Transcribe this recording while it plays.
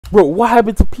Bro, what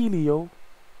happened to Peely, yo?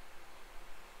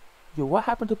 Yo, what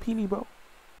happened to Peely, bro?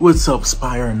 What's up,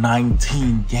 Spire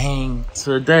 19 gang?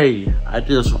 Today, I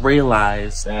just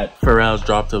realized that Pharrell's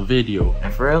dropped a video,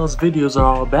 and Pharrell's videos are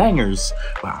all bangers,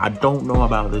 but I don't know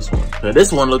about this one. But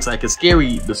this one looks like the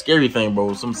scary thing,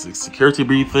 bro. Some security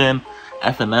breathing,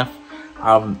 FNAF.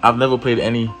 I've never played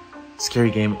any scary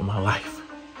game in my life,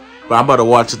 but I'm about to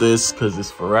watch this because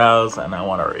it's Pharrell's, and I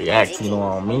want to react. You know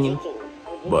what I mean?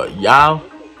 But y'all,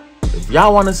 if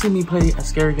y'all want to see me play a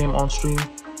scary game on stream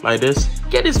like this,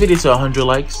 get this video to 100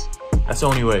 likes. That's the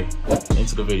only way.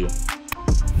 Into the video.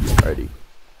 Ready.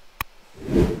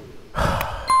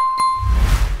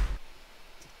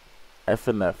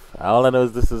 FNF. All I know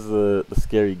is this is the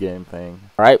scary game thing.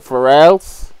 Alright,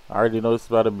 Pharrell's. I already know this is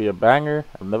about to be a banger.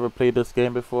 I've never played this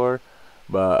game before,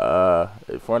 but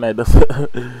if Fortnite does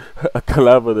a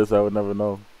collab with this, I would never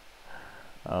know.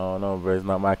 I don't know, bro. It's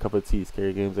not my cup of tea.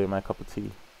 Scary games ain't my cup of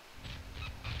tea.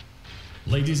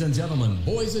 Ladies and gentlemen,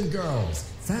 boys and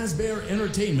girls, Fazbear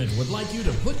Entertainment would like you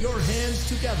to put your hands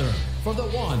together for the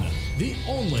one, the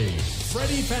only,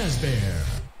 Freddy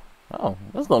Fazbear. Oh,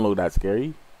 this don't look that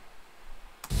scary.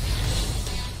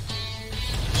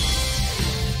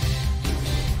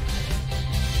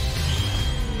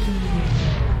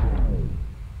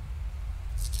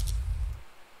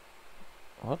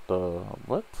 What the?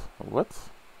 What?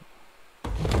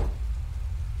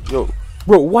 Yo,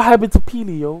 bro, what happened to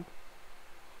Peely, yo?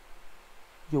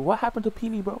 Yo, what happened to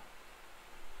Peely, bro?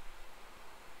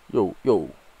 Yo.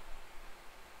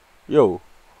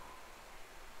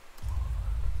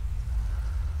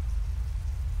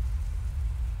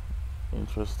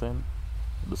 Interesting.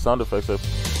 The sound effects are...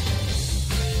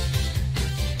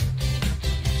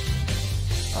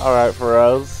 Alright,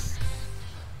 Pharrell's.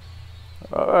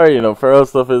 Alright, you know, Pharrell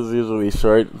stuff is usually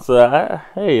short. So,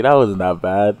 hey, that wasn't that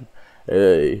bad.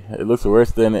 Hey, it looks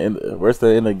worse than in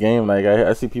the game. Like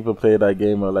I see people play that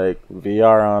game with like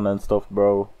VR on and stuff,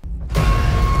 bro.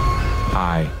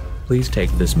 Hi, please take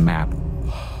this map.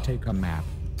 Take a map.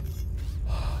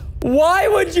 Why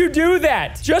would you do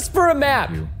that? Just for a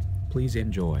map? Please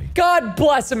enjoy. God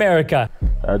bless America.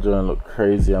 That joint look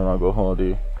crazy. I'm not gonna hold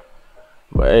you.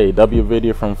 But hey, W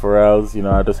video from Pharrell's. You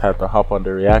know, I just had to hop on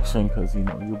the reaction because you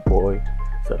know you boy.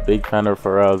 A big fan of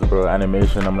Pharrell's, bro.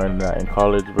 Animation, I'm learning that in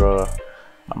college, bro.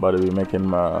 I'm about to be making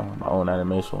my own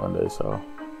animation one day. So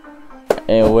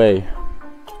anyway,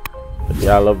 if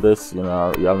y'all love this, you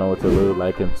know, y'all know what to do.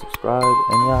 Like and subscribe,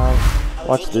 and y'all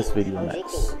watch this video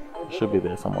next. It should be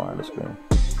there somewhere on the screen.